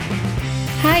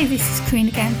Hi, this is Karina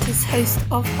Gantus, host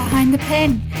of Behind the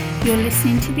Pen. You're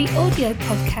listening to the audio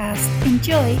podcast.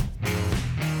 Enjoy.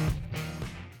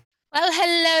 Well,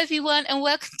 hello everyone, and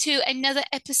welcome to another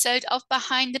episode of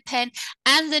Behind the Pen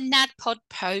and the NADPod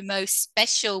promo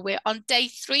special. We're on day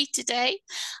 3 today.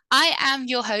 I am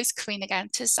your host, Karina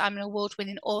Gantus. I'm an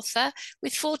award-winning author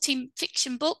with 14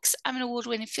 fiction books. I'm an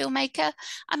award-winning filmmaker.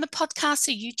 I'm a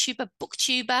podcaster, YouTuber,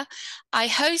 booktuber. I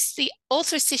host the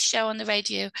Author Assist show on the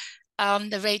radio,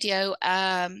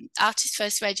 Artist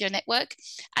First Radio Network,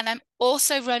 and I'm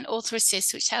also run Author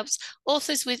Assist, which helps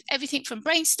authors with everything from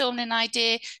brainstorming an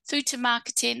idea through to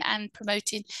marketing and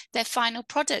promoting their final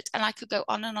product. And I could go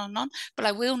on and on and on, but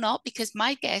I will not, because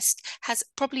my guest has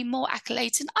probably more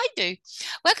accolades than I do.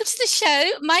 Welcome to the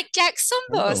show, Mike Jack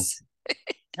Hello. Sombos.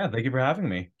 Yeah, thank you for having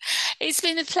me. It's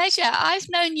been a pleasure. I've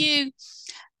known you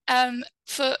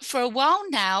for a while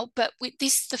now, but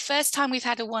this is the first time we've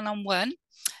had a one-on-one.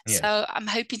 Yes. So I'm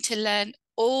hoping to learn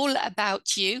all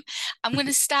about you. I'm going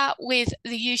to start with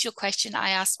the usual question I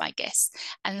ask my guests,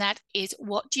 and that is,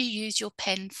 what do you use your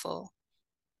pen for?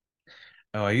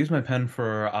 Oh, I use my pen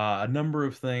for a number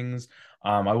of things.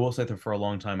 I will say that for a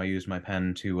long time I used my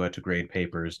pen to grade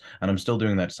papers, and I'm still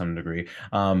doing that to some degree.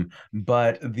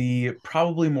 But the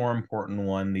probably more important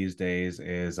one these days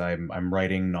is I'm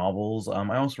writing novels.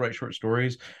 I also write short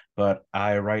stories, but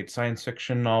I write science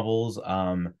fiction novels.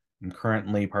 I'm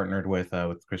currently partnered with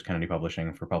Chris Kennedy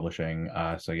Publishing for publishing.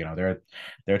 So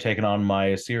they're taking on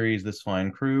my series, This Fine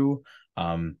Crew.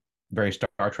 Um, Very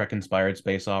Star Trek inspired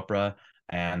space opera,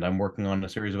 and I'm working on a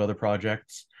series of other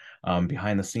projects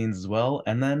behind the scenes as well.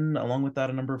 And then along with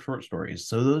that, a number of short stories.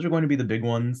 So those are going to be the big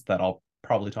ones that I'll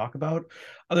probably talk about.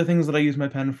 Other things that I use my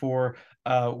pen for,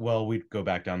 well, we'd go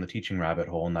back down the teaching rabbit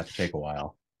hole, and that could take a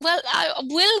while. Well,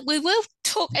 we will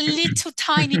talk a little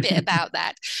tiny bit about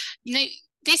that. You know,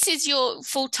 this is your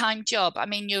full-time job. I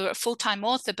mean, you're a full-time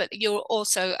author, but you're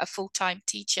also a full-time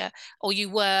teacher, or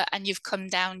you were, and you've come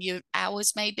down your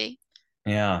hours maybe.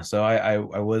 Yeah, so I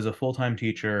was a full-time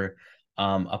teacher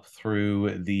up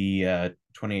through the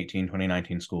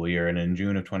 2018-2019 school year, and in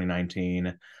June of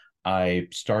 2019, I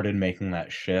started making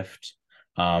that shift.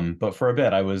 But for a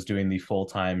bit, I was doing the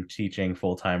full-time teaching,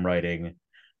 full-time writing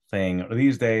thing.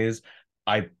 These days,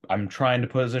 I'm trying to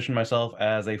position myself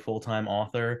as a full-time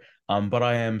author, but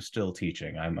I am still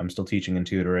teaching. I'm still teaching and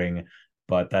tutoring,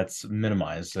 but that's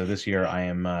minimized. So this year,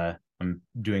 I'm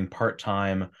doing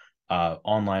part-time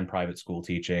online private school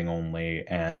teaching only,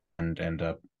 and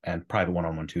private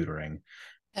one-on-one tutoring,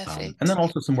 and Perfect. then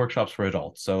also some workshops for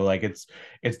adults. So like it's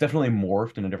definitely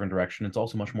morphed in a different direction. It's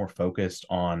also much more focused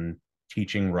on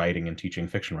teaching writing and teaching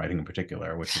fiction writing in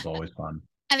particular, which is always fun.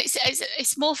 And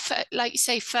it's more like you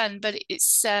say, fun, but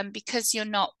it's because you're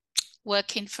not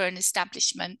working for an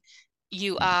establishment.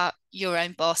 You Yeah. are your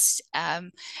own boss. Yeah.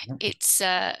 It's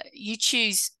you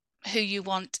choose who you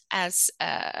want as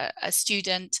a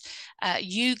student.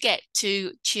 You get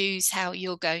to choose how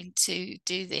you're going to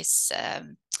do this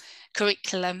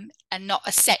curriculum, and not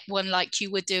a set one like you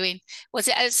were doing. Was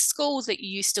it at a school that you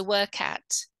used to work at?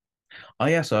 Oh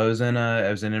yeah, so I was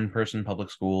in in-person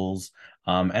public schools,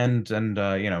 and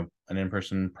an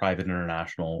in-person private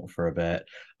international for a bit.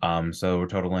 So we're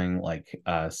totaling like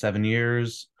 7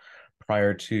 years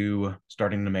prior to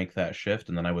starting to make that shift,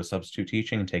 and then I was substitute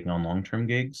teaching and taking on long-term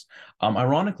gigs.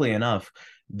 Ironically enough,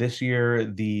 this year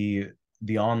the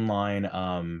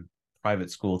online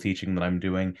private school teaching that I'm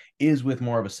doing is with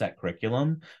more of a set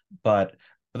curriculum, but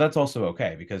that's also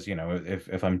okay, because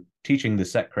if I'm teaching the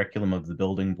set curriculum of the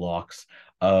building blocks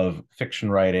of fiction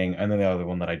writing, and then the other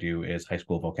one that I do is high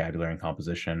school vocabulary and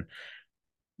composition,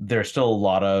 there's still a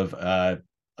lot of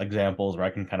examples where I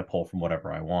can kind of pull from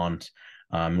whatever I want,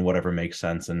 whatever makes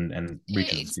sense, and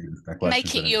reaches the It's students their make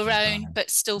questions it at any your given own, time. but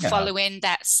still Yeah. following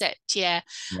that set. Yeah.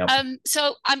 Yep.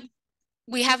 So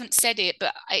we haven't said it,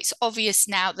 but it's obvious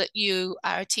now that you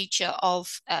are a teacher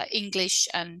of English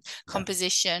and Yes.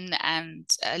 composition and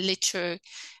literature,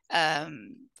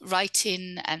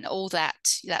 writing, and all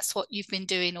that. That's what you've been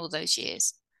doing all those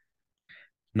years.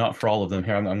 Not for all of them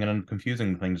here. I'm going to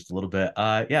confusing things just a little bit.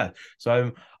 Yeah.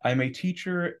 So I'm a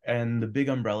teacher, and the big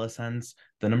umbrella sense,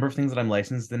 the number of things that I'm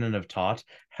licensed in and have taught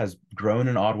has grown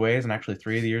in odd ways. And actually,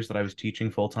 3 of the years that I was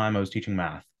teaching full time, I was teaching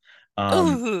math.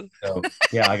 Um, Ooh, so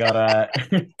yeah, I got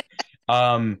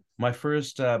my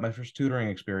first tutoring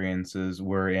experiences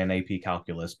were in AP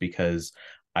Calculus, because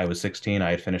I was 16,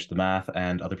 I had finished the math,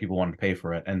 and other people wanted to pay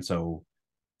for it, and so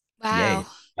wow. yay,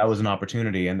 that was an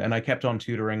opportunity. And I kept on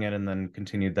tutoring it, and then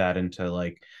continued that into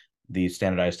like the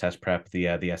standardized test prep, the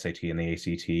SAT and the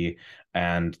ACT.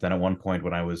 And then at one point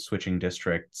when I was switching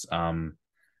districts,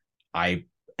 I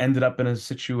ended up in a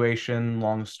situation,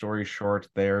 long story short,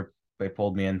 they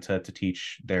pulled me in to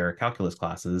teach their calculus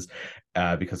classes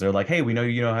because they're like, hey, we know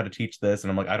you know how to teach this. And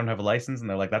I'm like, I don't have a license. And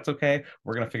they're like, that's okay.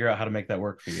 We're going to figure out how to make that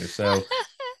work for you. So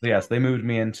yes, they moved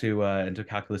me into a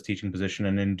calculus teaching position,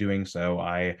 and in doing so,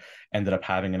 I ended up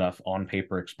having enough on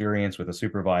paper experience with a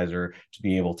supervisor to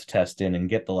be able to test in and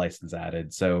get the license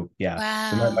added. So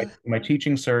yeah, so Wow. my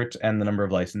teaching cert and the number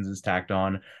of licenses tacked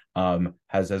on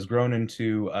has grown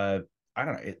into I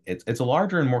don't know, it's a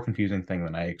larger and more confusing thing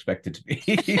than I expected to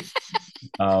be.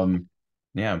 um,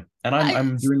 yeah, and I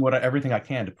I'm doing everything I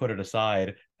can to put it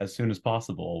aside as soon as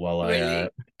possible really.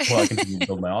 while I continue to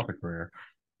build my author career.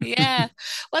 Yeah.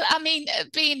 Well, I mean,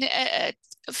 being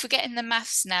forgetting the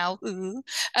maths now,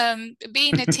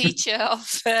 being a teacher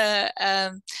of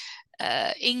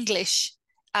English,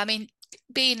 I mean,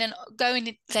 being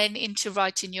going then into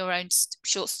writing your own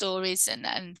short stories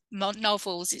and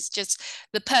novels is just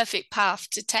the perfect path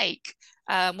to take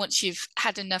once you've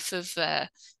had enough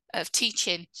of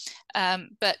teaching.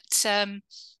 But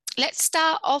let's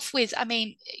start off with, I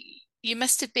mean, you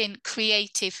must have been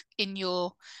creative in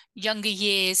your younger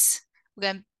years. We're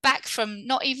going back from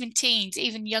not even teens,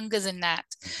 even younger than that.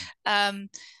 Um,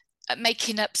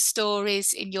 Making up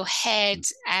stories in your head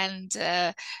and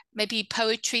maybe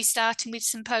poetry, starting with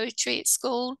some poetry at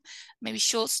school, maybe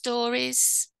short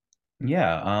stories.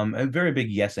 Yeah, a very big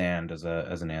yes and as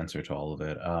an answer to all of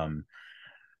it.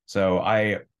 So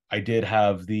I did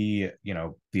have the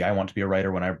I want to be a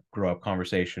writer when I grew up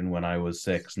conversation when I was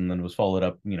 6, and then was followed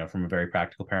up, from a very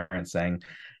practical parent saying,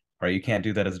 all right, you can't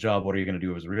do that as a job. What are you going to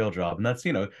do as a real job? And that's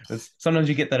sometimes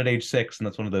you get that at age 6, and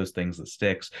that's one of those things that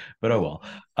sticks. But oh well.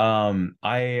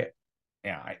 I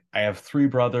yeah, I have 3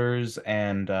 brothers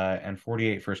and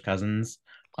 48 first cousins,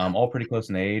 Wow. all pretty close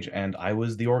in age, and I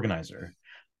was the organizer.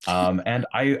 And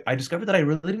I discovered that I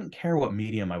really didn't care what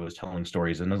medium I was telling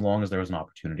stories in, as long as there was an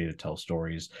opportunity to tell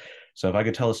stories. So if I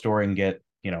could tell a story and get,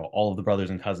 all of the brothers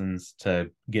and cousins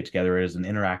to get together as an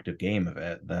interactive game of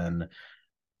it, then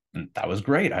that was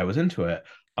great. I was into it.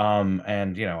 And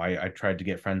I tried to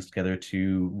get friends together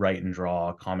to write and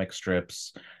draw comic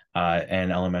strips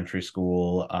in elementary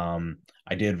school.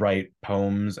 I did write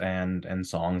poems and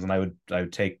songs, and I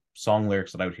would take song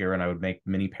lyrics that I would hear and I would make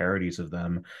mini parodies of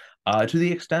them. To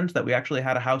the extent that we actually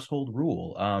had a household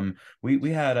rule. We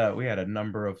had a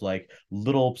number of like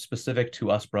little specific to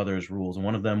us brothers rules, and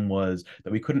one of them was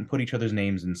that we couldn't put each other's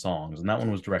names in songs, and that one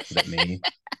was directed at me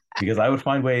because I would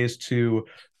find ways to,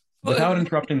 without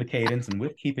interrupting the cadence and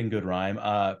with keeping good rhyme,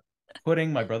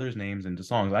 putting my brother's names into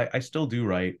songs. I still do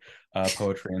write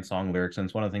poetry and song lyrics, and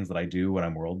it's one of the things that I do when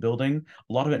I'm world building.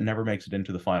 A lot of it never makes it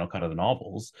into the final cut of the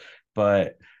novels,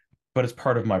 but it's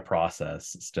part of my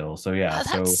process still. So yeah,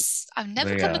 Oh, so I've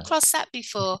never come yeah. across that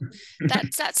before.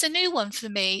 That's a new one for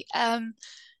me.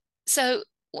 So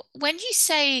when you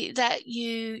say that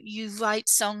you write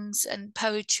songs and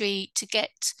poetry to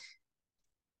get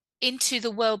into the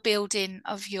world building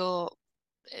of your,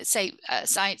 say,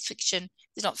 science fiction,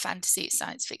 it's not fantasy, it's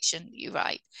science fiction you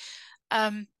write.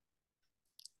 Um,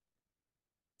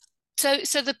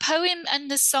 so the poem and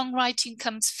the songwriting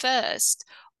comes first,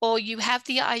 or you have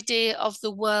the idea of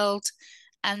the world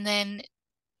and then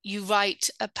you write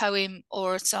a poem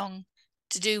or a song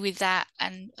to do with that.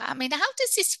 And I mean, how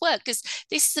does this work? Because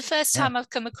this is the first Yeah. time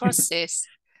I've come across this.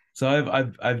 So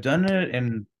I've done it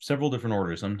in several different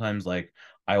orders. Sometimes like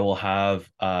I will have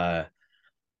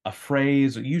a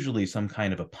phrase, usually some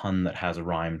kind of a pun that has a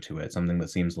rhyme to it, something that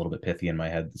seems a little bit pithy in my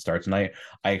head that starts, and I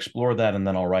explore that, and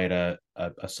then I'll write a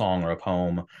song or a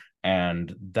poem,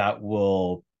 and that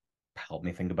will help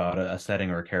me think about a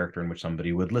setting or a character in which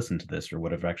somebody would listen to this or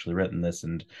would have actually written this,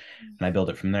 and I build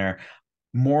it from there.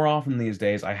 More often these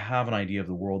days, I have an idea of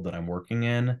the world that I'm working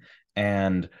in,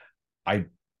 and I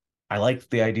I like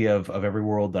the idea of every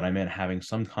world that I'm in having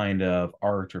some kind of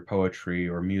art or poetry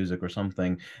or music or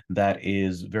something that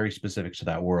is very specific to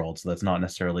that world. So that's not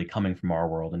necessarily coming from our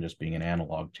world and just being an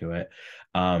analog to it.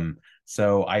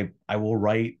 So I will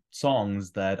write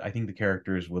songs that I think the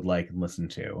characters would like and listen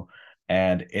to.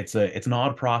 And it's an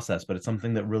odd process, but it's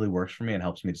something that really works for me and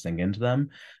helps me to sink into them.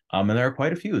 And there are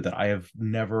quite a few that I have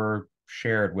never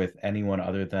shared with anyone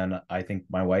other than I think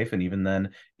my wife, and even then,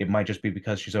 it might just be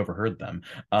because she's overheard them.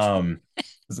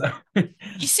 So,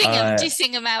 You sing them. Do uh, you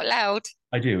sing them out loud?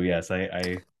 I do, yes. I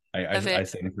Love I it.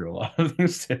 sing through a lot of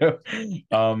things too.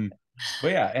 Um,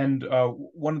 but yeah, and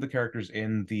one of the characters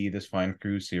in the This Fine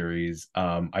Crew series,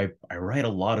 I write a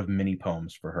lot of mini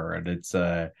poems for her, and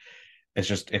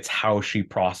it's how she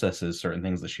processes certain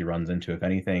things that she runs into. If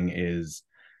anything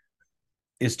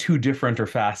is too different or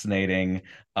fascinating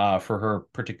for her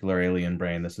particular alien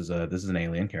brain. This is an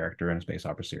alien character in a space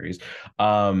opera series.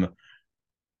 Um,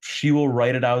 she will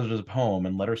write it out as a poem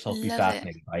and let herself be Love it.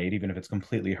 fascinated by it, even if it's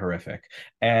completely horrific.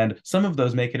 And some of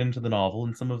those make it into the novel,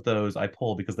 and some of those I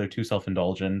pull because they're too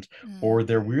self-indulgent or Mm.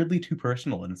 they're weirdly too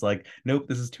personal. And it's like, nope,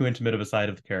 this is too intimate of a side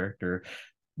of the character.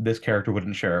 This character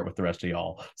wouldn't share it with the rest of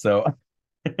y'all. So,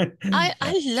 yeah.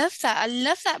 I love that. I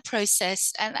love that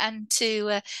process, and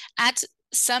to add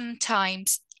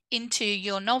sometimes into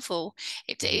your novel.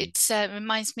 Mhm. It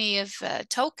reminds me of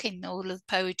Tolkien, all of the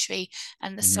poetry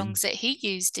and the Mhm. songs that he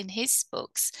used in his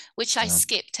books, which I Yeah,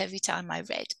 skipped every time I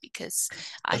read because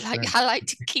that's fair. I like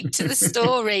to keep to the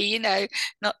story,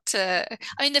 not I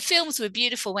mean the films were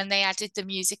beautiful when they added the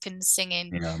music and the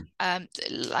singing, Yeah,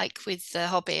 like with The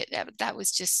Hobbit. That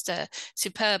was just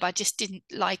superb. I just didn't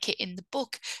like it in the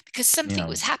book because something yeah.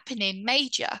 was happening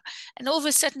major, and all of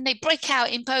a sudden they break out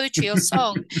in poetry or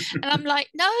song, and I'm like,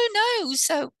 no, no.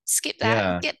 So skip that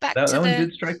and Yeah, get back that to one the.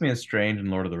 did strike me as strange in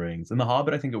Lord of the Rings. In The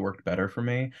Hobbit, I think it worked better for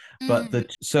me. But Mm,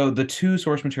 the two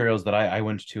source materials that I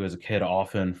went to as a kid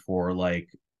often for like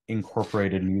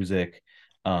incorporated music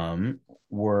um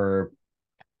were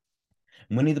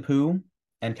Winnie the Pooh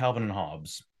and Calvin and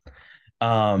Hobbes.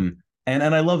 And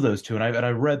I love those two, and I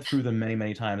read through them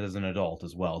many times as an adult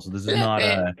as well. So love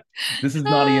it. this is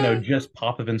not a, Oh, just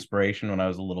pop of inspiration when I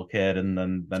was a little kid and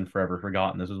then forever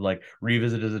forgotten. This was like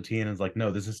revisited as a teen and it's like,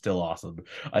 no, this is still awesome.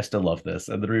 I still love this.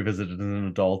 And then revisited as an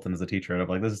adult and as a teacher, and I'm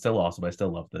like, this is still awesome. I still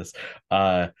love this.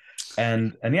 Uh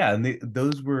and yeah, and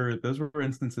those were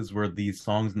instances where these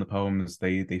songs and the poems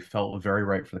they felt very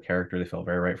right for the character, they felt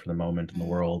very right for the moment in the mm.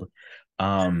 world.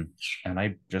 Um and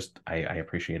I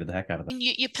appreciated the heck out of that. And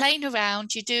you're playing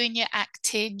around, you're doing your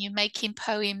acting, you're making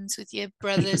poems with your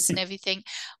brothers and everything.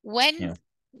 When Yeah.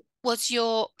 was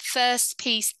your first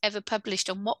piece ever published,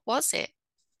 and what was it?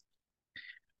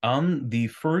 The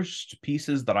first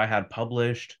pieces that I had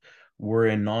published were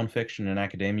in nonfiction and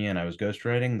academia, and I was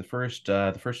ghostwriting.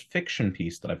 The first fiction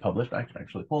piece that I published, I can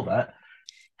actually pull that.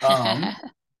 Um,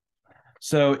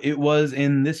 so it was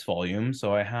in this volume.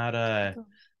 So I had a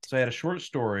short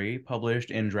story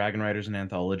published in Dragon Riders and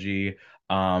Anthology.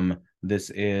 This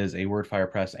is a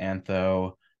Wordfire Press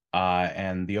antho.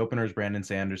 And the opener is Brandon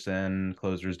Sanderson,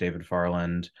 closer is David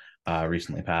Farland,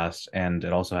 recently passed, and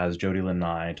it also has Jody Lynn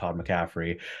Nye, Todd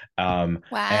McCaffrey, um,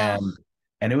 Wow. and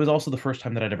and it was also the first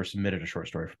time that I'd ever submitted a short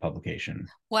story for publication.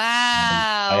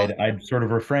 Wow. I'd sort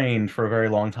of refrained for a very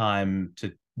long time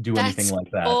to do anything That's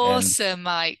like that, awesome,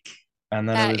 Mike. and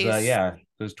then it That was is, yeah,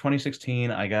 it was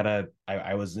 2016.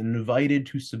 I was invited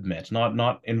to submit,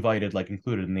 not invited like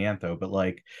included in the antho, but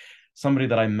like somebody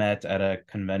that I met at a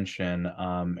convention,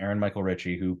 Aaron Michael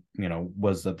Ritchie, who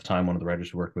was at the time one of the writers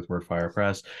who worked with Wordfire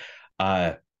Press.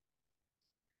 Uh,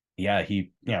 yeah,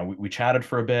 we chatted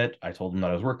for a bit. I told him that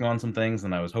I was working on some things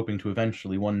and I was hoping to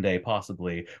eventually one day,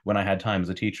 possibly when I had time as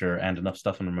a teacher and enough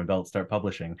stuff under my belt, start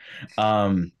publishing.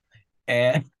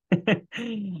 And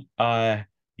uh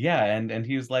yeah, and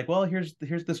he was like, well, here's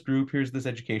this group, here's this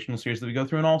educational series that we go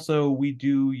through, and also we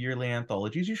do yearly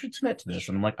anthologies. You should submit to this.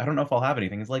 And I'm like, I don't know if I'll have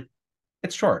anything. He's like,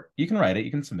 it's short. You can write it, you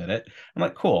can submit it. I'm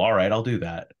like, cool, all right, I'll do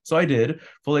that. So I did,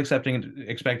 fully accepting it,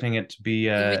 expecting it be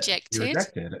to be rejected.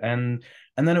 rejected. And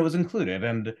then it was included.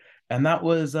 And that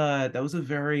was a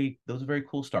very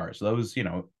cool start. So that was,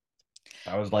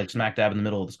 I was like smack dab in the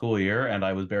middle of the school year and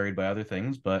I was buried by other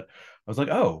things, but I was like,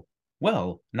 oh,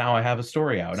 well, now I have a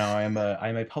story out. Now I'm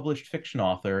a published fiction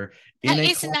author in a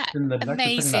Isn't that collection that is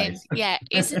actually pretty amazing? nice. Yeah,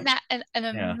 isn't that an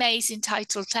Yeah, amazing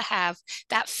title to have?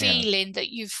 That yeah, feeling that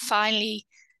you finally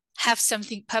have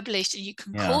something published and you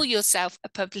can yeah, call yourself a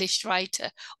published writer,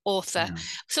 author. yeah,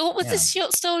 So, what was yeah. this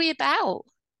short story about?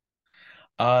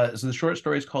 So the short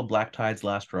story is called Black Tide's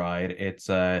Last Ride. It's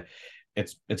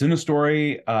in a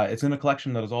story. It's in a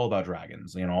collection that is all about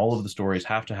dragons. All of the stories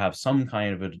have to have some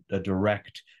kind of a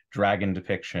direct dragon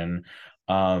depiction.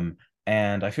 Um,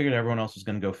 and I figured everyone else was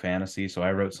going to go fantasy, so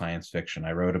I wrote science fiction.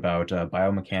 I wrote about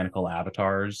biomechanical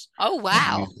avatars Oh, that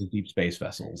wow. use deep space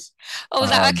vessels. Oh,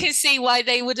 that I Um, can see why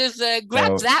they would have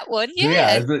grabbed so that one. so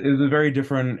yeah, Yeah. it was a very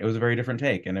different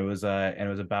take, and it was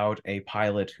about a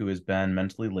pilot who has been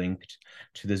mentally linked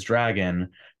to this dragon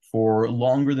for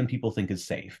longer than people think is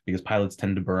safe, because pilots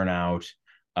tend to burn out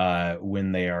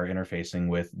when they are interfacing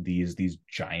with these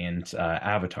giant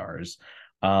avatars.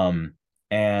 Um,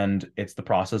 and it's the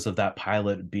process of that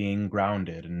pilot being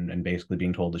grounded and basically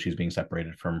being told that she's being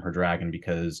separated from her dragon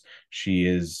because she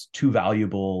is too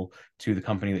valuable to the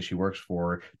company that she works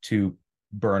for to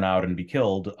burn out and be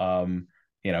killed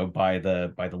by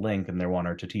the link, and they want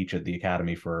her to teach at the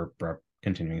academy for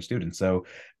continuing student. So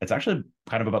it's actually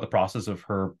kind of about the process of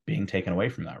her being taken away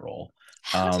from that role.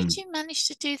 How did Um, you manage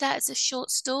to do that as a short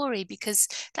story? Because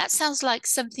that sounds like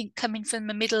something coming from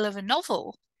the middle of a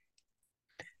novel.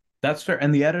 That's fair.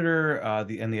 And the editor,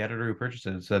 the editor who purchased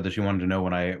it said that she wanted to know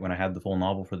when I had the full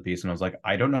novel for the piece, and I was like,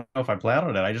 I don't know if I planned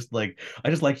on it. I just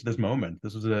liked this moment.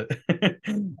 This was a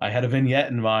I had a vignette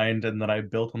in mind, and then I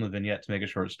built on the vignette to make a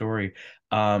short story.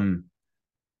 Um,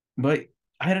 but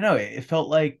I don't know. It felt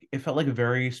like a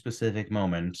very specific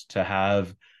moment to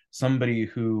have somebody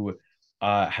who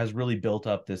has really built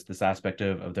up this aspect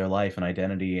of their life and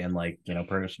identity and like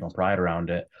personal pride around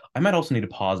it. I might also need to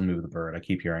pause and move the bird. I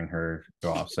keep hearing her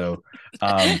go off. So,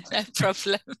 um, No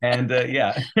problem. and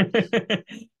yeah,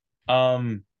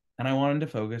 um, and I wanted to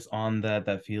focus on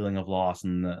that feeling of loss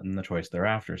and the choice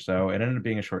thereafter. So it ended up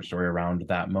being a short story around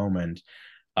that moment,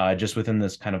 just within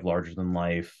this kind of larger than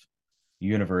life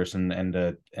universe and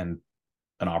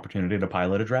an opportunity to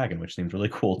pilot a dragon, which seems really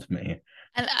cool to me.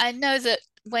 And I know that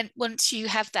once you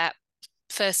have that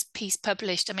first piece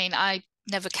published, I mean, I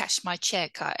never cashed my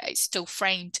check. It's still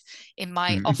framed in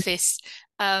my Mm. office.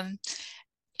 Um,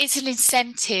 it's an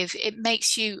incentive. It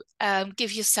makes you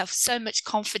give yourself so much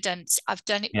confidence. I've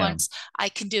done it Yeah. once. I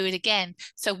can do it again.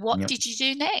 So what Yep. did you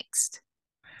do next?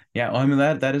 Yeah, well, I mean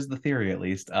that is the theory at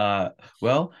least.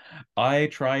 Well, I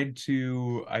tried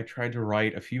to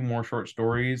write a few more short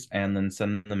stories and then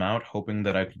send them out, hoping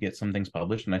that I could get some things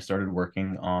published. And I started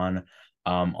working on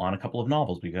a couple of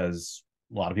novels because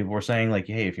a lot of people were saying like,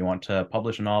 hey, if you want to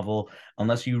publish a novel,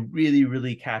 unless you really,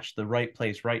 really catch the right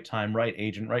place, right time, right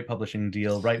agent, right publishing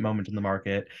deal, right moment in the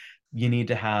market, you need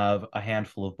to have a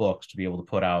handful of books to be able to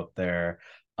put out there.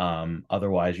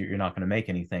 Otherwise, you're not going to make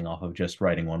anything off of just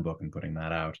writing one book and putting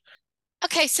that out.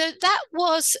 Okay, so that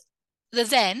was the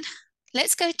then.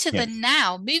 Let's go to the Yes.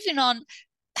 now. Moving on,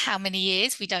 how many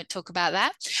years? We don't talk about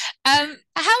that. How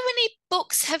many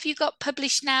books have you got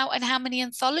published now, and how many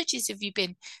anthologies have you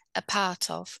been a part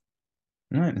of?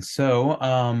 All right. So,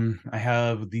 I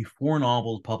have the four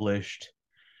novels published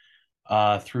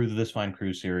through the This Fine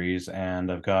Crew series,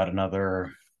 and I've got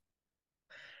another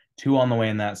two on the way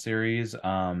in that series.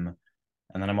 And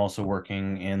then I'm also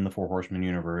working in the Four Horsemen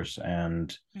universe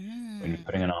and going to be Mm.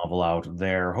 putting a novel out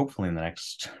there, hopefully in the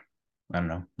next, I don't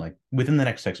know, like within the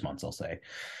next 6 months, I'll say.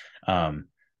 Um,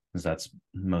 because that's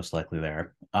most likely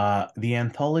there. The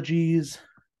anthologies,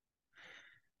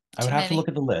 I would Too have to look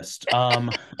many. at the list. I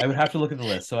would have to look at the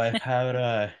list. So I've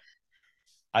had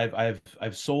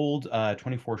I've sold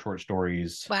 24 short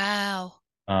stories. Wow.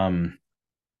 Um,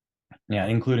 yeah,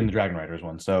 including the Dragon Riders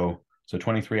one. So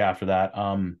 23 after that.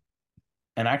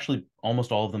 And actually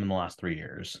almost all of them in the last 3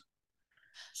 years.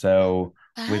 So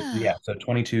Ah, so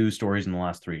 22 stories in the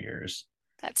last 3 years.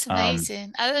 that's Um,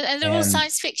 amazing. And they're all and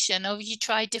science fiction, or have you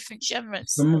tried different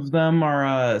genres? some of them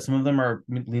are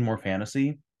lean more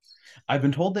fantasy. I've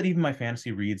been told that even my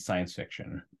fantasy reads science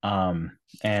fiction.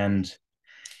 And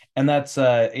that's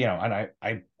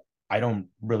and I don't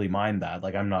really mind that.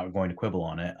 Like I'm not going to quibble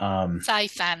on it.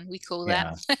 Sci-fan, we call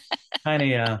that. Yeah, kind of,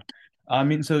 yeah. I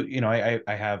mean, so I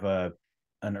have a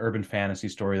an urban fantasy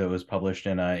story that was published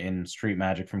in Street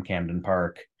Magic from Camden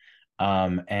Park,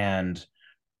 and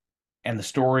the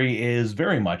story is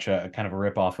very much a kind of a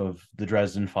ripoff of the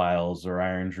Dresden Files or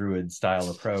Iron Druid style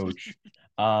approach.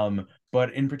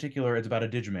 But in particular, it's about a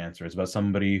Digimancer. It's about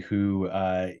somebody who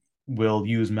will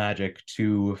use magic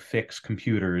to fix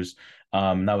computers.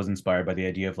 That was inspired by the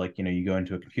idea of like, you go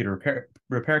into a computer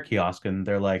repair kiosk and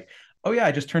they're like, oh yeah,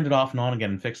 I just turned it off and on again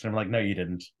and fixed it. I'm like, no, you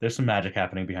didn't. There's some magic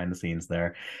happening behind the scenes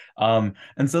there. And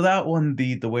so that one,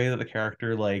 the way that the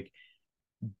character like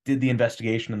did the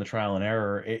investigation and the trial and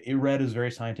error, it read as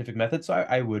very scientific method. So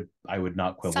I would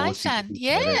not quibble with people Sci-fan, who said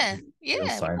yeah, it was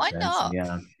yeah. science Why fancy. not?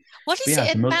 Yeah. What But is yeah,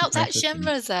 it so mostly about that science fiction.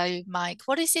 genre, though, Mike?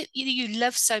 What is it you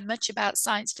love so much about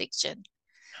science fiction?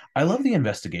 I love the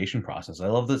investigation process. I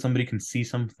love that somebody can see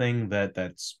something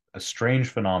that's a strange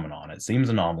phenomenon. It seems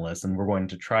anomalous, and we're going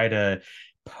to try to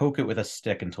poke it with a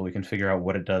stick until we can figure out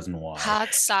what it does and why. Hard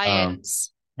Um,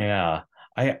 science. yeah.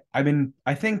 I mean,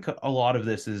 I think a lot of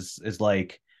this is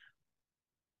like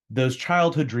those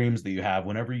childhood dreams that you have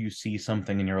whenever you see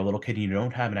something and you're a little kid and you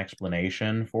don't have an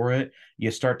explanation for it,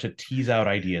 you start to tease out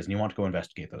ideas and you want to go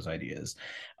investigate those ideas.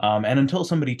 And until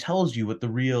somebody tells you what the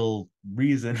real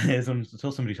reason is, and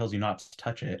until somebody tells you not to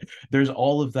touch it, there's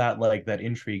all of that like that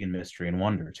intrigue and mystery and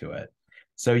wonder to it.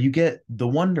 So you get the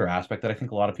wonder aspect that I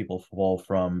think a lot of people fall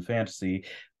from fantasy,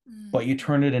 Mm. but you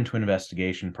turn it into an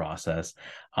investigation process.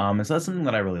 And so that's something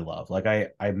that I really love. Like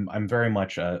I'm very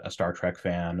much a Star Trek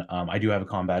fan. I do have a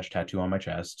com badge tattoo on my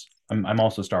chest. I'm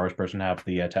also a Star Wars person. I have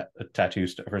the tattoo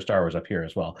for Star Wars up here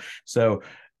as well. So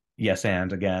yes,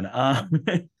 and again.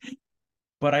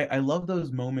 But I love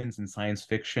those moments in science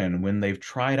fiction when they've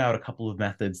tried out a couple of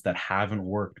methods that haven't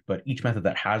worked, but each method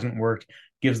that hasn't worked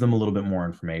gives them a little bit more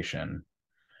information.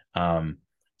 Um,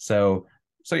 so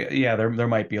so yeah, there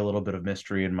might be a little bit of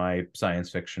mystery in my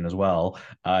science fiction as well,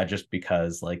 just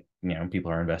because like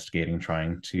people are investigating,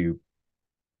 trying to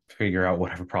figure out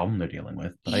whatever problem they're dealing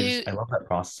with. But You, I love that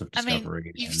process of I mean,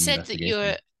 discovery you've and said that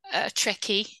you're investigation. a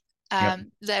Trekkie. Yep.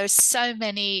 There are so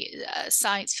many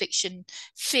science fiction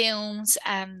films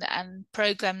and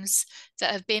programs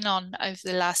that have been on over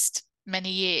the last many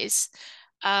years.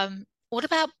 What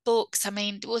about books? I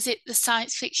mean, was it the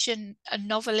science fiction a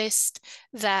novelist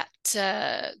that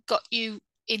got you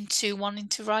into wanting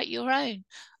to write your own,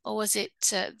 or was it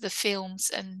the films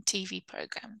and TV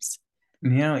programs?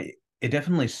 It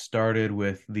definitely started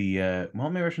with the well,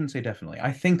 maybe I shouldn't say definitely.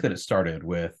 I think that it started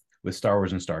with Star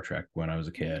Wars and Star Trek when I was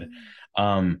a kid. Mm.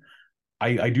 Um,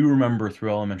 I do remember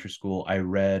through elementary school, I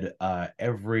read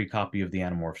every copy of the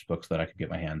Animorphs books that I could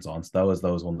get my hands on. So that was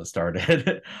those one that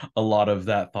started a lot of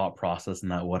that thought process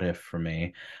and that what if for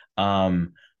me.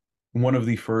 Um, One of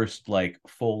the first like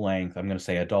full length, I'm going to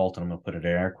say adult, and I'm going to put it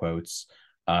in air quotes,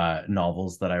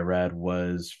 novels that I read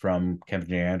was from Kevin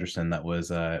J. Anderson. That was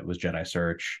Jedi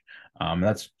Search.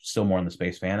 That's still more in the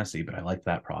space fantasy, but I liked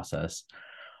that process.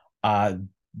 Uh,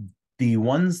 the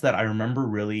ones that I remember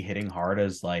really hitting hard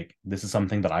as like this is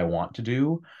something that I want to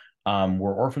do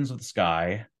were Orphans of the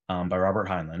Sky by Robert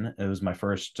Heinlein. It was my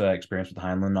first experience with the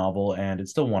Heinlein novel, and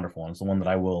it's still wonderful. And it's the one that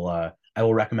I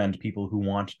will recommend to people who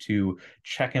want to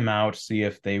check him out, see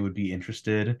if they would be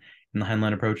interested in the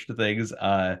Heinlein approach to things.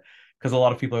 Because a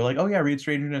lot of people are like, "Oh yeah, read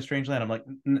Stranger in a Strange Land." I'm like,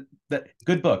 "That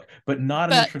good book, but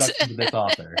not an But introduction to this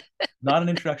author. Not an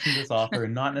introduction to this author,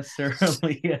 and not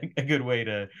necessarily a good way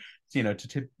to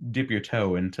dip your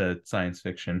toe into science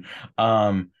fiction.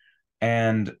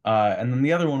 And then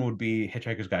the other one would be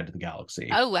Hitchhiker's Guide to the Galaxy.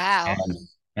 oh wow.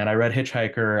 And I read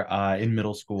Hitchhiker in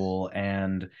middle school,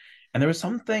 and there was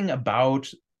something about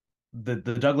the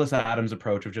Douglas Adams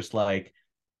approach of just like,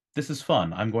 this is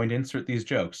fun. I'm going to insert these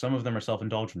jokes. Some of them are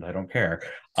self-indulgent. I don't care.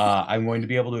 I'm going to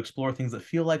be able to explore things that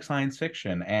feel like science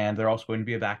fiction, and they're also going to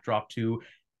be a backdrop to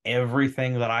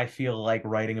everything that I feel like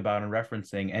writing about and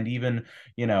referencing, and even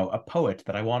a poet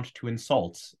that I want to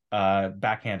insult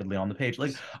backhandedly on the page.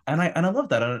 Like, and I love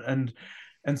that,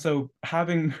 and so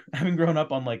having grown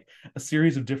up on like a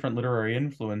series of different literary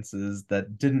influences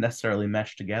that didn't necessarily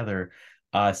mesh together,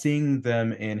 seeing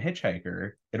them in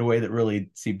Hitchhiker in a way that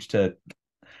really seemed to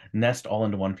nest all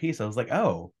into one piece, I was like,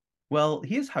 oh, well,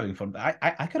 he's having fun.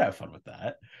 I could have fun with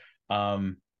that.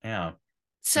 Yeah. And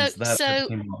So so that so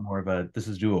became a lot more of a this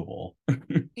is doable.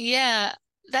 yeah,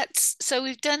 that's so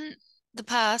we've done the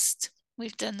past,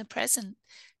 we've done the present.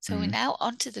 So we're Mhm. now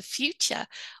on to the future.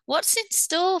 What's in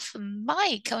store for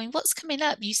Mike? I mean, what's coming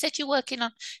up? You said you're working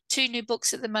on two new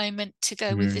books at the moment to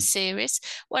go with the Mhm. series.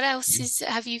 What else is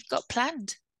have you got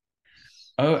planned?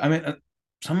 Oh, I mean,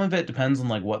 some of it depends on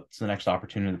like what's the next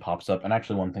opportunity that pops up. And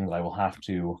actually, one thing that I will have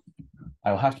to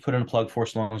put in a plug for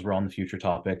so long as we're on the future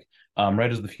topic.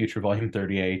 Right as the Future, Volume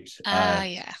 38. Ah,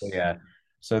 yeah. So yeah.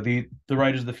 So the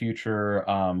Right as the Future,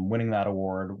 winning that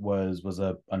award was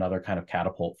a another kind of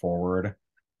catapult forward.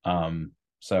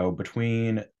 So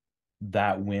between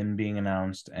that win being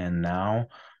announced and now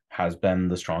has been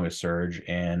the strongest surge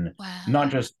in Wow. not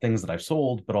just things that I've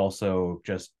sold, but also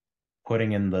just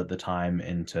putting in the time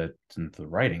into the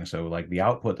writing. So like the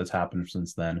output that's happened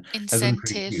since then has been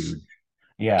pretty Incentive. huge.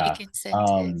 Yeah. Big incentive,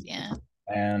 Um, yeah.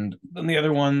 and then the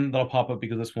other one that'll pop up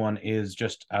because this one is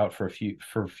just out for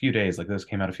a few days. Like this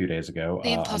came out a few days ago, The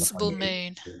on the Impossible 28th.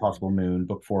 Moon. Impossible Moon,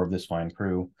 book four of this fine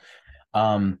crew.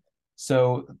 Um,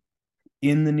 so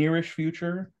in the nearish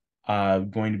future,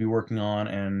 going to be working on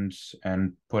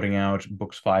and putting out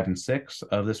books five and six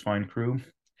of this fine crew.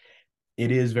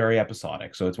 It is very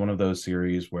episodic, so it's one of those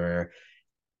series where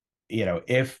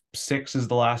if six is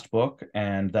the last book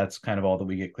and that's kind of all that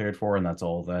we get cleared for, and that's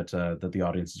all that the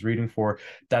audience is reading for,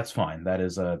 that's fine. That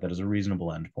is a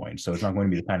reasonable end point. So it's not going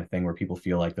to be the kind of thing where people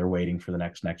feel like they're waiting for the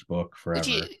next book Would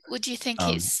you forever. would you think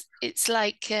Um, it's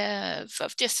like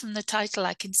just from the title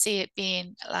I can see it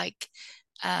being like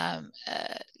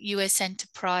US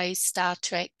Enterprise Star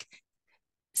Trek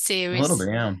a little bit,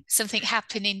 series, yeah. something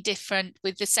happening different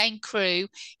with the same crew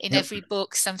in Yep. every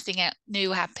book, something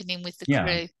new happening with the Yeah.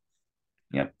 crew.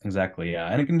 Yep. Exactly. Yeah.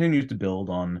 And it continues to build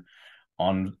on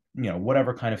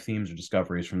whatever kind of themes or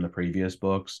discoveries from the previous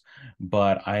books,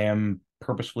 but I am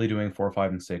purposefully doing four,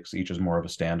 five, and six each as more of a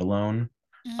standalone,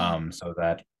 Mm. so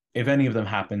that if any of them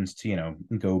happens to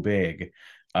go big,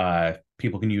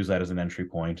 people can use that as an entry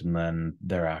point, and then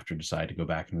thereafter decide to go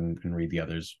back and read the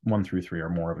others. 1 through 3 are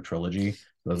more of a trilogy.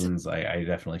 Those ones I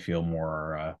definitely feel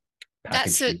more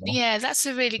packaged deal. That's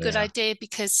a really So, good yeah. idea,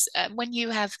 because when you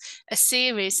have a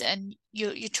series and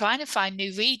you're trying to find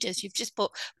new readers, you've just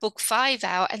put book 5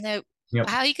 out, and they're Yep.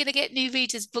 how are you going to get new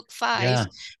readers book 5? Yeah.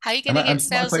 How are you going to I'm get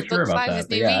still not sales quite of sure book about 5 that, with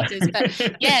but new yeah. readers?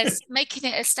 But yes, making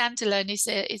it a standalone is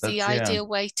the Yeah, ideal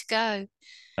way to go.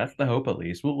 that's the hope at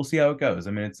least. We'll see how it goes.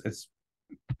 I mean,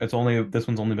 it's only this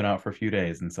one's only been out for a few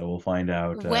days, and so we'll find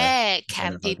out Where find can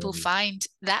out how it people goes. find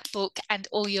that book and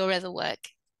all your other work?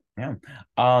 Yeah.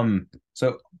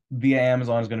 So via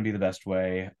Amazon is going to be the best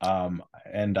way.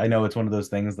 And I know it's one of those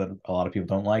things that a lot of people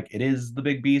don't like. It is the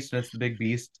big beast, and it's the big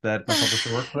beast that my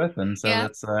publisher works with, and so Yeah.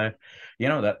 that's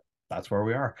that's where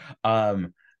we are.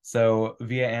 So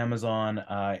via Amazon,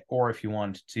 or if you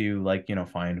want to, like,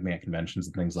 find me at conventions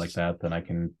and things like that, then I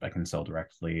can sell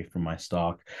directly from my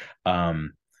stock.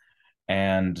 Um,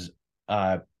 and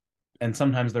uh and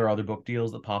sometimes there are other book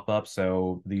deals that pop up.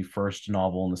 So the first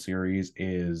novel in the series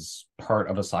is part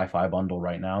of a sci-fi bundle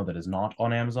right now that is not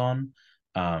on Amazon.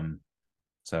 Um,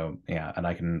 so yeah, and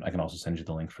I can also send you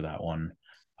the link for that one,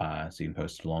 so you can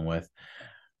post it along with.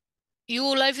 You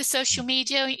all over social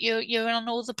media? You're on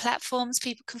all the platforms.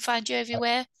 People can find you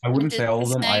everywhere I wouldn't under say all of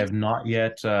this them. I name. have not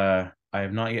yet. I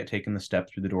have not yet taken the step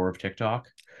through the door of TikTok.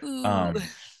 Ooh. Um,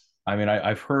 I mean,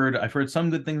 I've heard some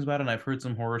good things about it, and I've heard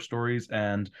some horror stories,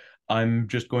 and I'm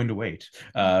just going to wait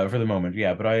for the moment.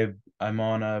 Yeah, but I'm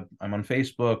on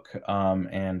Facebook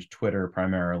and Twitter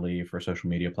primarily for social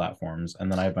media platforms,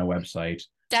 and then I have my website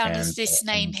Down as and this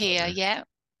name some here, other. yeah.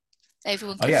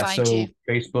 Everyone Oh can yeah, find you. so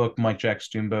Facebook Mike Jack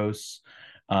Stumbos,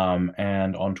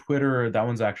 and on Twitter that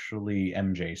one's actually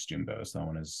MJ Stumbos. That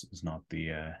one is not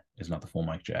the full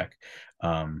Mike Jack.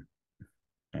 Um,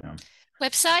 yeah.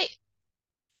 Website?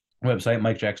 Website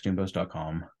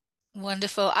MikeJackStumbos.com.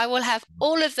 Wonderful. I will have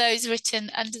all of those written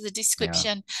under the Yeah.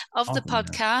 description of the Awesome. Yeah.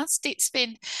 podcast. It's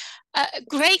been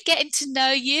great getting to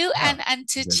know you Yeah. and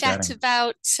to Great chat chatting.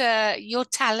 about your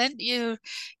talent. You're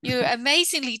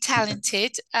amazingly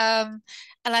talented, and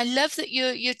I love that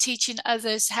you're teaching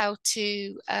others how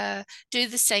to do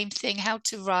the same thing, how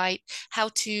to write, how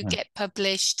to Yeah. get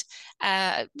published.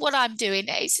 What I'm doing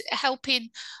is helping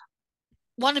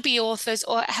wannabe authors,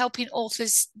 or helping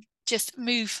authors just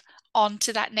move on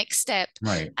to that next step.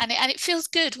 Right. And it feels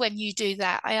good when you do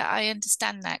that. I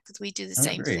understand that, because we do the I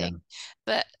same agree. thing.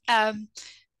 But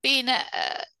being a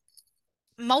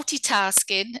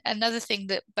multitasking, another thing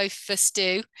that both of us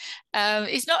do,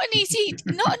 is not an easy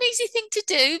thing to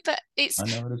do, but it's I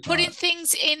know it is putting not.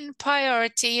 things in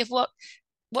priority of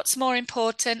what's more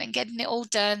important, and getting it all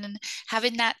done, and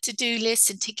having that to-do list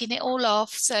and ticking it all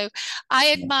off. So I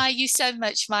Yeah. admire you so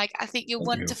much, Mike. I think you're Thank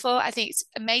you. wonderful. I think it's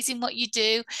amazing what you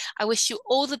do. I wish you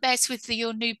all the best with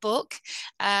your new book.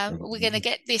 Thank We're going to you.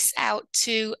 get this out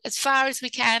to as far as we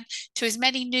can, to as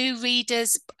many new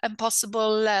readers and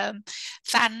possible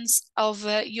fans of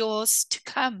yours to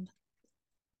come.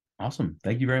 Awesome.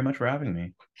 Thank you very much for having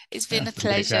me. It's Yeah, been a it was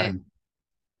great pleasure. chatting.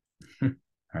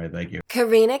 All right. Thank you.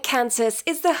 Karina Cantus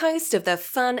is the host of the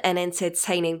fun and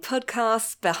entertaining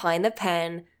podcast Behind the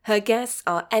Pen. Her guests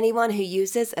are anyone who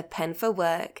uses a pen for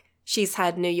work. She's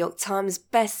had New York Times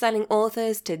best-selling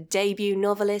authors to debut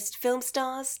novelist film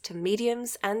stars to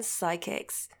mediums and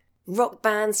psychics, rock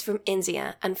bands from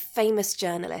India and famous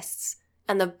journalists.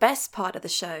 And the best part of the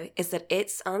show is that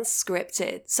it's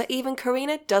unscripted, so even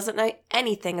Karina doesn't know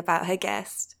anything about her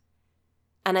guest.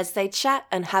 And as they chat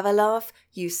and have a laugh,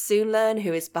 you soon learn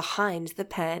who is behind the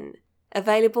pen.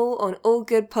 Available on all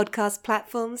good podcast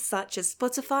platforms such as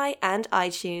Spotify and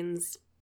iTunes.